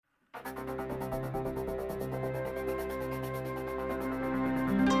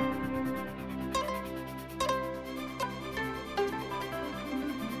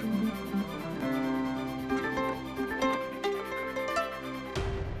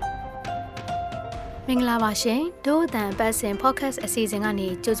မင်္ဂလာပါရှင်ဒို့အတန်ပတ်စင် podcast အစီအစဉ်ကနေ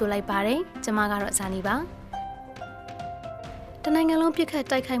ကြိုဆိုလိုက်ပါတယ်ကျွန်မကတော့ဇာနီပါတနိုင်ငံလုံးပြစ်ခတ်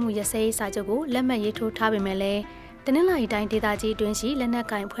တိုက်ခိုက်မှုရစဲစာချုပ်ကိုလက်မှတ်ရေးထိုးထားပေမဲ့လည်းတနင်္လာရီတိုင်းဒေသကြီးအတွင်းရှိလက်နက်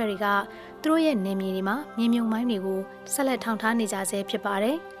ကင်အဖွဲ့တွေကသူတို့ရဲ့နေမြေတွေမှာမြေမြုံမိုင်းတွေကိုဆက်လက်ထောင်ထားနေကြဆဲဖြစ်ပါတ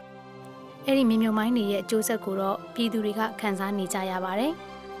ယ်အဲ့ဒီမြေမြုံမိုင်းတွေရဲ့အကျိုးဆက်ကိုတော့ပြည်သူတွေကခံစားနေကြရပါတယ်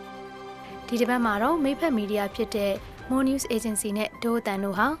ဒီတစ်ပတ်မှာတော့မိဖက်မီဒီယာဖြစ်တဲ့ More News Agency နဲ့ဒို့အတန်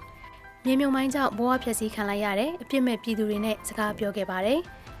တို့ဟာမြေမြုံမိုင်းကြောင့်ဘဝဖျက်ဆီးခံလိုက်ရတဲ့အပြစ်မဲ့ပြည်သူတွေနဲ့စကားပြောခဲ့ပါတယ်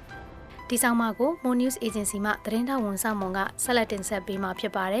။ဒီဆောင်မကို More News Agency မှသတင်းထောက်ဝန်ဆောင်မွန်ကဆက်လက်တင်ဆက်ပေးမှာဖြ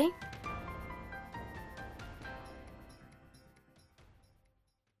စ်ပါတယ်။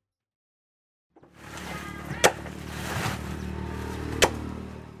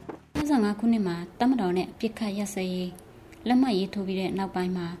2015ခုနှစ်မှာတမတော်နဲ့အပြစ်ခတ်ရက်စဲရေးလက်မှတ်ရေးထိုးပြီးတဲ့နောက်ပို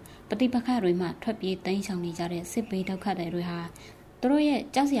င်းမှာပဋိပက္ခတွေမှထွက်ပြေးတိမ်းရှောင်နေကြတဲ့စစ်ဘေးဒုက္ခသည်တွေဟာသူတို့ရဲ့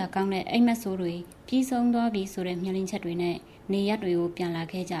ကြောက်စရာကောင်းတဲ့အိမ်မက်ဆိုးတွေပြီးဆုံးသွားပြီဆိုတဲ့မျှော်လင့်ချက်တွေနဲ့နေရက်တွေကိုပြန်လာ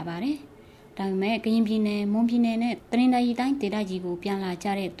ခဲ့ကြပါတယ်။ဒါပေမဲ့ကရင်ပြည်နယ်မွန်ပြည်နယ်နဲ့တရင်တိုင်းတိုင်းဒေသကြီးကိုပြန်လာကြ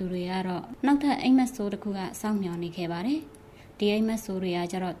တဲ့သူတွေကတော့နောက်ထပ်အိမ်မက်ဆိုးတစ်ခုကစောင့်မျှော်နေခဲ့ပါတယ်။ဒီအိမ်မက်ဆိုးတွေက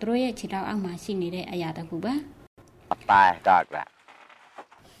ကျတော့သူတို့ရဲ့ခြေထောက်အောက်မှာရှိနေတဲ့အရာတစ်ခုပါ။ပါတော့လား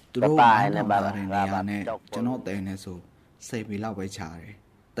။သူတို့ဘာနဲ့ပါနေရနဲ့ကျွန်တော်တဲနေဆိုစိတ်ပြီးလောက်ပဲချတယ်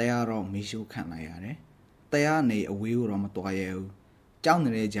။တဲရတော့မီးရှို့ခံလိုက်ရတယ်။တဲရနေအဝေးကိုတော့မတော်ရဘူး။ကြောက်နေ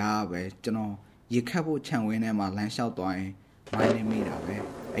တဲ့ကြားပဲကျွန်တော်ရေခတ်ဖို့ခြံဝင်းထဲမှာလမ်းလျှောက်သွားရင်မိုင်းနေမိတာပဲ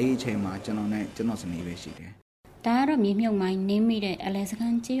အဲ့ဒီအချိန်မှာကျွန်တော်နဲ့ကျွန်တော်စနေပဲရှိတယ်ဒါကတော့မြေမြုပ်မိုင်းနင်းမိတဲ့အလဲစခ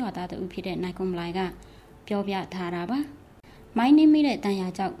န်းကြေးရွာသားတူဖြစ်တဲ့နိုင်ကွန်မလိုင်ကပြောပြထားတာပါမိုင်းနင်းမိတဲ့တန်ရာ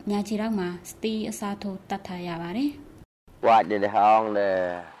ကြောင့်ညာချီတော့မှာစတီးအစားထိုးတတ်ထားရပါတယ်ဝါဒီဟောင်းလေ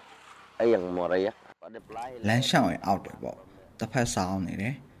အယံမော်ရရလမ်းလျှောက်ရင်အောက်တယ်ပေါ့တစ်ဖက်ဆောင်နေတ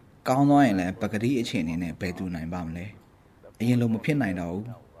ယ်ကောင်းသွားရင်လည်းပကတိအခြေအနေနဲ့ဘယ်သူနိုင်ပါမလဲအရင်လိုမဖြစ်နိုင်တော့ဘူး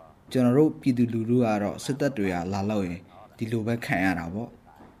ကျွန်တော်တို့ပြည်သူလူထုကတော့စစ်တပ်တွေကလာလို့ရင်ဒီလိုပဲခံရတာပေါ့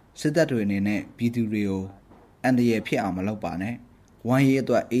စစ်တပ်တွေအနေနဲ့ပြည်သူတွေကိုအန်တရယ်ဖြစ်အောင်မလုပ်ပါနဲ့ဝမ်းရေးအ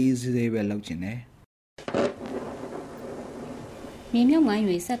တွက်အေးအေးဆေးဆေးပဲလုပ်ချင်တယ်မြေမြုပ်မိုင်း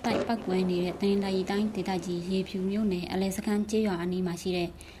တွေဆက်တိုက်ပောက်ကွဲနေတဲ့တရင်တိုင်းတိုင်းဒေသကြီးရေဖြူမြို့နယ်အလဲစခန်းကျေးရွာအနီးမှာရှိတဲ့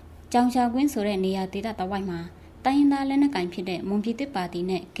ကြောင်ချာကွင်းဆိုတဲ့နေရာဒေသတဝိုက်မှာတိုင်းရင်းသားလက်နက်ကိုင်ဖြစ်တဲ့မွန်ပြည်သစ်ပါတီ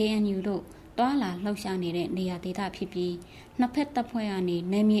နဲ့ KNU တို့တွာလာလှုပ်ရှားနေတဲ့နေရာဒေသဖြစ်ပြီးနှစ်ဖက်တပ်ဖွဲ့ကနေ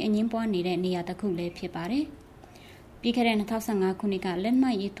နယ်မြေအငင်းပွားနေတဲ့နေရာတစ်ခုလည်းဖြစ်ပါတယ်။ပြီးခဲ့တဲ့2015ခုနှစ်ကလက်မှ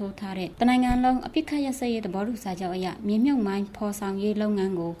တ်ရေးထိုးထားတဲ့တနိုင်ငံလုံးအပြစ်ခတ်ရပ်စဲရေးသဘောတူစာချုပ်အရမြေမြုပ်မိုင်းဖော်ဆောင်ရေးလုပ်င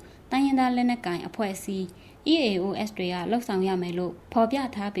န်းကိုတိုင်းရင်းသားလက်နက်ကိုင်အဖွဲ့အစည်း EAOS တွေကလှုပ်ဆောင်ရမယ်လို့ဖော်ပြ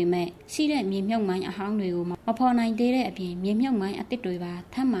ထားပေမဲ့ရှိတဲ့မြေမြုပ်မိုင်းအဟောင်းတွေကိုမဖော်နိုင်သေးတဲ့အပြင်မြေမြုပ်မိုင်းအသစ်တွေပါ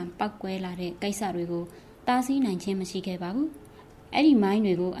ထပ်မံပောက်ကွဲလာတဲ့ကိစ္စတွေကိုတားဆီးနိုင်ခြင်းမရှိခဲ့ပါဘူး။အဲ့ဒီမိုင်း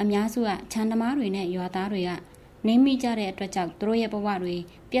တွေကိုအများစုကခြံသမားတွေနဲ့ရွာသားတွေကနေမိကြတဲ့အတွက်ကြောင့်သူတို့ရဲ့ဘဝတွေ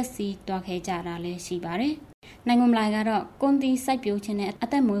ပျက်စီးသွားခဲ့ကြတာလည်းရှိပါတယ်။နိုင်ငံမလိုက်ကတော့ကွန်တီစိုက်ပျိုးခြင်းနဲ့အ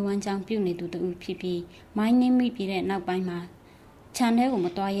သက်မွေးဝမ်းကြောင်းပြုနေသူတူဖြစ်ပြီးမိုင်းနင်းမိပြီးတဲ့နောက်ပိုင်းမှာခြံထဲကိုမ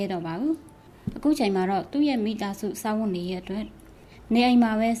သွားရဲတော့ပါဘူး။အခုချိန်မှာတော့သူ့ရဲ့မိသားစုစောင့်ဝင်နေရတဲ့အတွက်နေအိမ်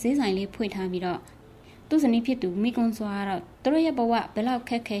မှာပဲဈေးဆိုင်လေးဖွင့်ထားပြီးတော့သူ့ဇနီးဖြစ်သူမိကွန်စွာကတော့သူတို့ရဲ့ဘဝဘယ်လောက်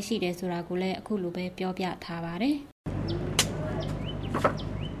ခက်ခဲရှိတယ်ဆိုတာကိုလည်းအခုလိုပဲပြောပြထားပါတယ်။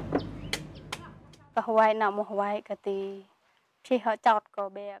ဟဝိုင်းနော်မဟဝိုင်းကတိဖြေဟောကြောက်ကို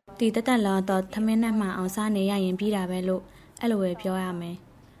ပဲဒီတက်လာတော့သမင်းနဲ့မှအောင်စားနေရရင်ပြီးတာပဲလို့အဲ့လိုပဲပြောရမယ်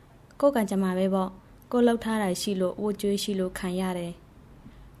ကိုကံကြမှာပဲပေါ့ကိုလှုပ်ထားတာရှိလို့ဝှကျွေးရှိလို့ခံရတယ်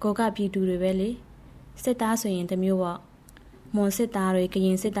ကိုကပြည်သူတွေပဲလေစစ်သားဆိုရင်တမျိုးပေါ့မွန်စစ်သားတွေကရ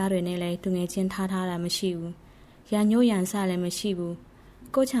င်စစ်သားတွေနဲ့လည်းသူငယ်ချင်းထားတာမရှိဘူးရန်ညိုးရန်ဆလည်းမရှိဘူး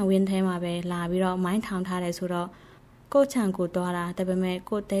ကိုချံဝင်းထဲမှာပဲလာပြီးတော့မိုင်းထောင်ထားတယ်ဆိုတော့ကိုချံကိုသွားတာဒါပေမဲ့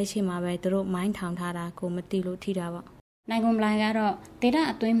ကိုတဲရှိမှာပဲသူတို့မိုင်းထောင်ထားတာကိုမသိလို့ထိတာပေါ့နိုင်ကွန်မလိုင်ကတော့ဒေတာ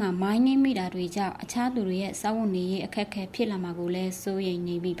အတွင်းမှာမိုင်းနှင်းမိတာတွေကြောင့်အခြားသူတွေရဲ့စောင့်ဝင်နေရေးအခက်အခဲဖြစ်လာမှာကိုလည်းစိုးရိမ်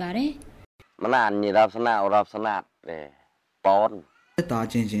နေမိပါတယ်မနာညီรับสนารับสนาပေါင်းစစ်သား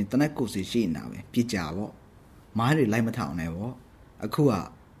ချင်းချင်းတနက်ကိုစီရှိနေတာပဲပြစ်ကြပေါ့မိုင်းတွေလိုက်မထောင်နဲ့ပေါ့အခုက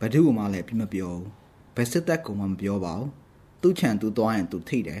ဘဒုမှလည်းပြမပြောဘူးဘယ်စစ်တပ်ကမှမပြောပါဘူးသူ့ချံသူသွားရင်သူ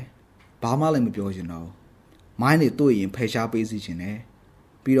ထိတယ်ဘာမှလည်းမပြောချင်တော့မိုင်းတွေတွေ့ရင်ဖယ်ရှားပေးစီချင်တယ်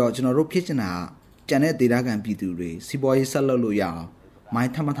ပြီးတော့ကျွန်တော်တို့ဖြစ်ချင်တာကကျန်တဲ့ဒေသခံပြည်သူတွေစီးပွားရေးဆက်လုပ်လို့ရအောင်မို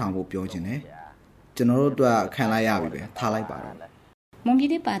င်းထမထောင်ဖို့ပြောချင်တယ်ကျွန်တော်တို့အတွက်ခံလိုက်ရပြီပဲထားလိုက်ပါတော့မွန်ပြည်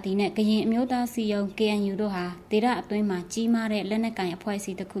သစ်ပါတီနဲ့ကရင်အမျိုးသားစီယုံ KNU တို့ဟာဒေတာအတွင်းမှာကြီးမားတဲ့လက်နက်ကိုင်အဖွဲ့အစ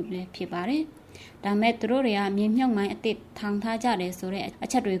ည်းတစ်ခုလည်းဖြစ်ပါတယ် ဒါမဲ့သူတို့တွေကမြေမြုပ်မိုင်းအစ်ထောင်ထားကြတယ်ဆိုတဲ့အ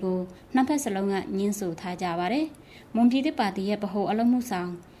ချက်တွေကိုနှစ်ဖက်စလုံးကညှင်းဆိုထားကြပါတယ်။မွန်ပြည်သစ်ပါတီရဲ့ဗဟိုအလုံးမှု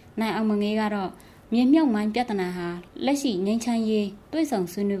ဆောင်နိုင်အောင်မငေးကတော့မြေမြုပ်မိုင်းပြဿနာဟာလက်ရှိငြိမ်းချမ်းရေးတွဲ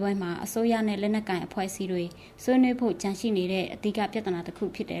ဆောင်ဆွေးနွေးပွဲမှာအစိုးရနဲ့လက်နက်ကိုင်အဖွဲ့အစည်းတွေဆွေးနွေးဖို့ကြံရှိနေတဲ့အဓိကပြဿနာ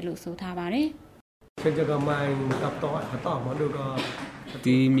တစ်ခုဖြစ်တယ်လို့ဆိုထားပါတယ်။现在个买到嘛都个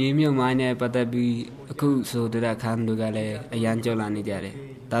ဒီမြေမြုပ်မိုင်းနဲ့ပတ်သက်ပြီးအခုဆိုတဲ့အခါတွေကလည်းအရန်ကြောက်လာနေကြတယ်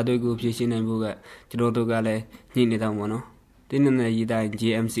။ဒါတွေကိုဖြည့်ရှင်းနိုင်ဖို့ကကျွန်တော်တို့ကလည်းညှိနေတော့မှာနော်။ဒီနေ့နဲ့ရေးတိုင်း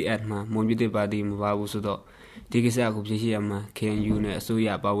GMCS မှာမွန်ပြည်သစ်ပါတီမပါဘူးဆိုတော့ဒီကိစ္စကိုဖြည့်ရှင်းရမှာ KNU နဲ့အစိုး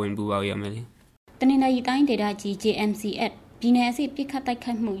ရပါဝင်ပူးပေါင်းရမယ်လေ။တနင်္လာရီတိုင်းဒေသကြီး GMCS ပြည်내အစီပြစ်ခတ်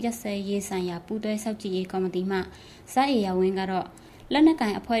တိုက်ခိုက်မှုရက်စဲရေးဆိုင်ရာပူးတွဲစောင့်ကြည့်ရေးကော်မတီမှစာအေရဝင်းကတော့လက်နက်ကို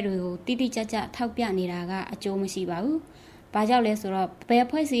င်အဖွဲ့တွေကိုတိတိကျကျထောက်ပြနေတာကအကျိုးမရှိပါဘူး။ဘာကြောင့်လဲဆိုတော့ဘယ်အ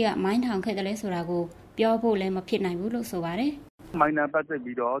ဖွဲ့အစည်းကမိုင်းထောင်ခဲ့တယ်လဲဆိုတာကိုပြောဖို့လည်းမဖြစ်နိုင်ဘူးလို့ဆိုပါတယ်။မိုင်းနဲ့ပတ်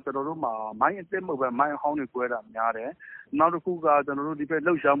သက်ပြီးတော့ကျွန်တော်တို့မှာမိုင်းအစ်စ်မဟုတ်ပဲမိုင်းအဟောင်းတွေကွဲတာများတယ်။နောက်တစ်ခုကကျွန်တော်တို့ဒီ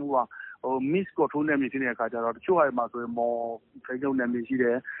ဘက်လှုပ်ရှားမှုကmiss ကိုထိုးနေမြင်တဲ့အခါကျတော့တချို့ဟာမှာဆိုရင်မော်ထိန်းချုပ်နေမြင်ရှိတ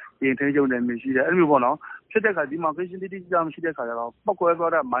ယ်။ရင်ထိန်းချုပ်နေမြင်ရှိတယ်။အဲ့လိုမျိုးပေါ့နော်။ဖြစ်တဲ့အခါဒီမှာ question တိတိကျကျမရှိတဲ့အခါကျတော့ပောက်ကွဲ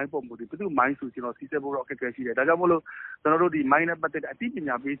သွားတဲ့မိုင်းပုံမှုတွေဘယ်သူမိုင်းဆိုကျွန်တော်စီးစက်ဖို့တော့အခက်အခဲရှိတယ်။ဒါကြောင့်မို့လို့ကျွန်တော်တို့ဒီမိုင်းနဲ့ပတ်သက်တဲ့အသိပ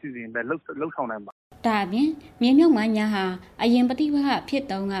ညာပေးစီစဉ်ပဲလှုပ်ဆောင်နိုင်ပါဒါအပြင်မြေမြုပ်မိုင်းများဟာအရင်ပฏิဝ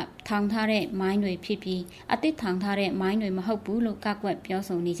ဟဖြစ်တုန်းကထောင်ထားတဲ့မိုင်းတွေဖြစ်ပြီးအသစ်ထောင်ထားတဲ့မိုင်းတွေမဟုတ်ဘူးလို့ကကွက်ပြော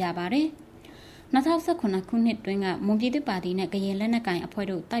ဆိုနေကြပါတယ်။2019ခုနှစ်တွင်းကမွန်ပြည်သစ်ပါတီနဲ့ကရင်လက်နက်ကိုင်အဖွဲ့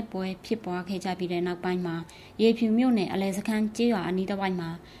တို့တိုက်ပွဲဖြစ်ပွားခဲ့ကြပြီးတဲ့နောက်ပိုင်းမှာရေဖြူမြို့နယ်အလဲစခန်းကျေးရွာအနီးတစ်ဝိုက်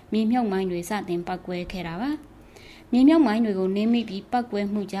မှာမြေမြုပ်မိုင်းတွေစတင်ပောက်ကွဲခဲ့တာပါ။မြေမြုပ်မိုင်းတွေကိုနင်းမိပြီးပောက်ကွဲ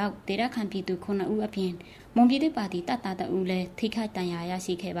မှုကြောင့်ဒေသခံပြည်သူ9ဦးအပြင်မွန်ပြည်သစ်ပါတီတပ်သား2ဦးလည်းထိခိုက်ဒဏ်ရာ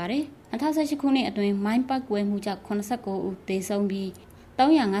ရရှိခဲ့ပါတယ်။2018ခုနှစ်အတွင်းမိုင်းပောက်ကွဲမှုကြောင့်89ဦးသေဆုံးပြီး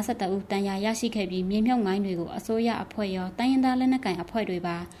352ဦးဒဏ်ရာရရှိခဲ့ပြီးမြေမြုပ်မိုင်းတွေကိုအစိုးရအဖွဲ့ရောတိုင်းရင်းသားလက်နက်ကိုင်အဖွဲ့တွေ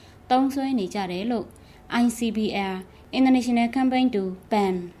ပါတုံးဆွဲနေကြတယ်လို့ ICBL International Campaign to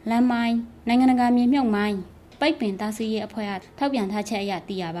Ban Landmine နိုင်ငံတကာမြေမြုပ်မိုင်းပိတ်ပင်တားဆီးရေးအဖွဲ့ကထောက်ပြန်ထားချက်အရ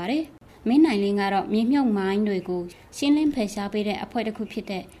သိရပါတယ်။မင်းနိုင်လင်းကတော့မြေမြုပ်မိုင်းတွေကိုရှင်းလင်းဖယ်ရှားပေးတဲ့အဖွဲ့တစ်ခုဖြစ်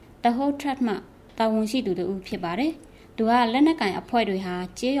တဲ့ The Whole Track မှတာဝန်ရှိသူတူဖြစ်ပါတယ်။သူကလက်နက်ကင်အဖွဲ့တွေဟာ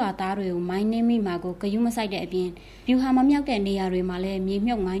ကျေးရွာသားတွေကိုမိုင်းနှင်းမိမှာကိုဂယုမစိုက်တဲ့အပြင်ဗျူဟာမမြောက်တဲ့နေရာတွေမှာလည်းမြေ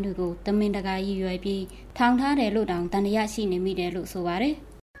မြုပ်မိုင်းတွေကိုတမင်တကာရည်ရွယ်ပြီးထောင်ထားတယ်လို့တောင်တန်တရားရှိနေမိတယ်လို့ဆိုပါတယ်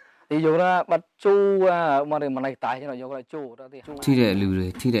။ဒီယောဂbắt chu mà để mà này tái cho nóယောဂchu đó thì ထိ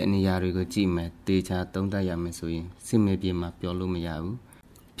တဲ့လူတွေထိတဲ့နေရာတွေကိုကြည့်မယ်တေချာသုံးသပ်ရမယ်ဆိုရင်စစ်မြေပြင်မှာပြောလို့မရ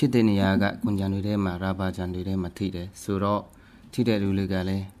ဘူးဖြစ်တဲ့နေရာကကွန်ဂျန်တွေထဲမှာရာဘာဂျန်တွေထဲမှာထိတယ်ဆိုတော့ထိတဲ့လူတွေက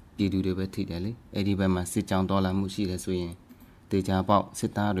လည်းပြည်သူတွေပဲထိတယ်လေအဲ့ဒီဘက်မှာစစ်ကြောင်းတော်လာမှုရှိတယ်ဆိုရင်တေချာပေါက်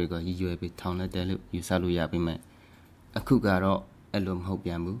စစ်သားတွေကရည်ရွယ်ပြီးထောင်လိုက်တယ်လို့ယူဆလို့ရပြီမဲ့အခုကတော့အဲ့လို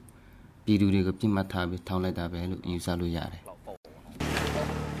မဟုတ်ပြန်ဘူးပြည်သူတွေကိုပြစ်မှတ်ထားပြီးထောင်လိုက်တာပဲလို့ယူဆလို့ရတယ်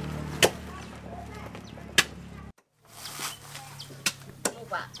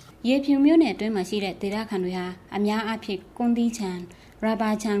ရေဖြူမြို့နယ်အတွင်းမှာရှိတဲ့ဒေသခံတွေဟာအများအားဖြ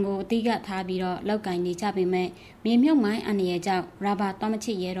င့်ကွန်တီချန်ရာဘာချန်ကိုအတိကထားပြီးတော့လောက်ကင်နေကြပေမဲ့မြေမြုပ်မိုင်းအန္တရာယ်ကြောင့်ရာဘာတော့မချ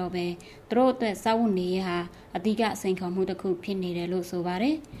စ်ရဲတော့ပဲသူတို့အတွက်စောက်ဝတ်နေရဟာအတိကစိန်ခေါ်မှုတစ်ခုဖြစ်နေတယ်လို့ဆိုပါ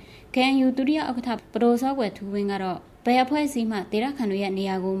တယ်။ KNU ဒုတိယဥက္ကဋ္ဌပဒိုစောကွယ်ထူးဝင်းကတော့ဘယ်အဖွဲ့အစည်းမှဒေသခံတွေ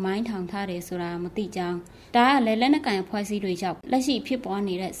ရဲ့နေရာကိုမိုင်းထောင်ထားတယ်ဆိုတာမသိကြောင်းဒါကလည်းလက်နက်ကင်အဖွဲ့အစည်းတွေကြောင့်လက်ရှိဖြစ်ပွား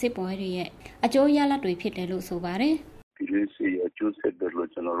နေတဲ့စစ်ပွဲတွေရဲ့အကျိုးရလဒ်တွေဖြစ်တယ်လို့ဆိုပါတယ်။ဒီလိုစီအကျိုးဆက်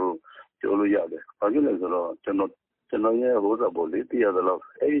တယ်လို့ကျွန်တော်တို့ပြောလို့ရတယ်။ဘာဖြစ်လဲဆိုတော့ကျွန်တော်ရဲ့ဟိုစာပေါ်လေးတ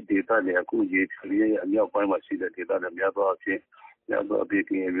ရားတော့အဲ့ဒီ data တွေအခုရေးဖြည့်ရဲ့အမြောက်ပိုင်းမှာရှိတဲ့ data တွေများသောအားဖြင့်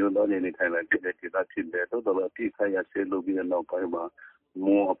ကင်းမျိုးသားနေထိုင်လာတဲ့ data ဖြစ်တယ်တော့တော့အပြည့်ခရဆဲလုပ်ပြီးတဲ့နောက်ပိုင်းမှာ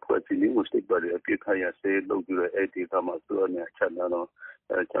မောအဖွဲ့အစည်းတွေစတစ်ပါတွေအပြည့်ခရဆဲလုပ်ပြီးတဲ့အဲ့ဒီ data မှာဆိုတော့ချက်တော့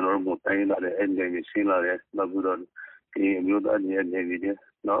ကျွန်တော်တို့တိုင်းလာတဲ့အဲ့ဒီနေရှင်းလာတဲ့နောက်ပြီးတော့ဒီမျိုးသားနေနေပြီး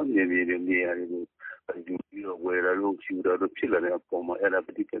နော်နေပြီးနေရတယ်ယူပြီးတော့ဝယ်ရလို့ယူရတော့ဖြစ်လာတဲ့အပေါ်မှာအဲ့ဒါပ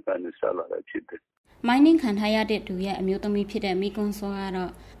ဋိပက္ခနဲ့ဆက်လာတာဖြစ်တယ်။မိုင်းနင်းခံထားရတဲ့သူရဲ့အမျိုးသမီးဖြစ်တဲ့မိကွန်းစောက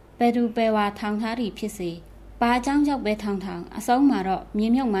တော့ဘယ်သူပဲဝါထောင်ထားပြီးဖြစ်စေဘာအကြောင်းကြောင့်ပဲထောင်အဆုံးမှာတော့မြေ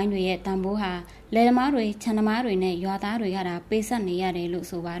မြုပ်မိုင်းတွေရဲ့တန်ဖိုးဟာလယ်သမားတွေခြံသမားတွေနဲ့ရွာသားတွေကတာပေးဆက်နေရ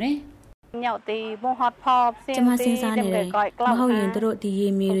တယ်လို့ဆိုပါတယ်။မြောက်တီမဟတ်ဖော့ကျမစဉ်းစားနေတယ်မဟုတ်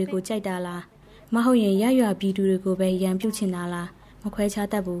ရင်တို့ဒီရေမြေတွေကိုကြိုက်တာလားမဟုတ်ရင်ရရွာပြည်သူတွေကိုပဲရန်ပြုတ်ချင်တာလားမခွဲခြား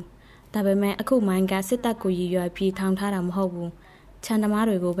တတ်ဘူးဒါပေမဲ့အခုမိုင်းကစစ်တပ်ကိုရည်ရွယ်ပြီးထောင်ထားတာမဟုတ်ဘူးခြံသမား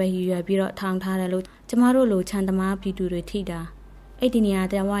တွေကိုပဲရည်ရွယ်ပြီးတော့ထောင်ထားတယ်လို့ကျမတို့လိုခြံသမားပြည်သူတွေထိတာ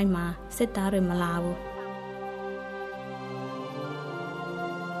အဲ့ဒီနေရာတဲ့ဝိုင်းမှာစစ်သားတွေမလာဘူး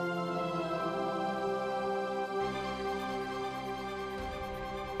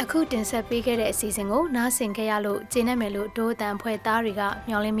အခုတင်ဆက်ပေးခဲ့တဲ့အစီအစဉ်ကိုနားဆင်ခဲ့ရလို့ကျေနပ်မယ်လို့ဒိုးအတန်ဖွဲ့သားတွေက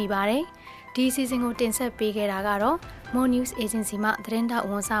မျှော်လင့်မိပါတယ်ဒီအစီအစဉ်ကိုတင်ဆက်ပေးခဲ့တာကတော့Mo News Agency မှသတင်းတောက်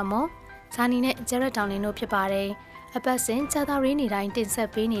ဝန်ဆောင်မော ဇာနီနဲ့ဂျရက်တောင်လင်းတို့ဖြစ်ပါတယ်အပတ်စဉ်ကြာသပတေးနေ့တိုင်းတင်ဆက်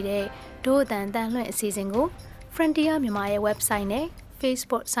ပေးနေတဲ့ဒို့အတန်တန်လွှင့်အစီအစဉ်ကို Frontier မြန်မာရဲ့ website နဲ့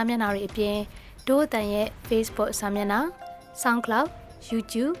Facebook စာမျက်နှာတွေအပြင်ဒို့အတန်ရဲ့ Facebook စာမျက်နှာ SoundCloud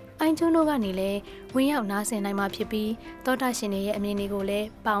YouTube အိုင်ကျွန်းတို့ကနေလည်းဝင်ရောက်နားဆင်နိုင်မှာဖြစ်ပြီးသောတာရှင်တွေရဲ့အမြင်တွေကိုလည်း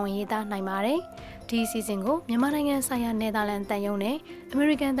ပါဝင်ရေးသားနိုင်ပါတယ်။ဒီအစီအစဉ်ကိုမြန်မာနိုင်ငံဆိုင်ရာနယ်သာလန်တန်ယုံနဲ့အမေ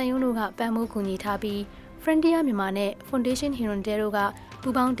ရိကန်တန်ယုံတို့ကပံ့ပိုးကူညီထားပြီး Frontier မြန်မာနဲ့ Foundation Hirondale တို့က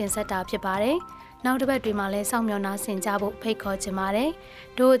ပူးပေါင်းတင်ဆက်တာဖြစ်ပါတယ်။နောက်တစ်ပတ်တွေမှာလည်းစောင့်မျှော်နားဆင်ကြဖို့ဖိတ်ခေါ်ချင်ပါတယ်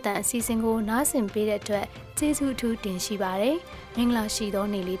။ဒို့အတန်အစီအစဉ်ကိုနားဆင်ပေးတဲ့အတွက်ကျေးဇူးအထူးတင်ရှိပါတယ်။မင်္ဂလာရှိသော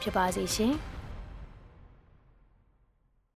နေ့လေးဖြစ်ပါစေရှင်။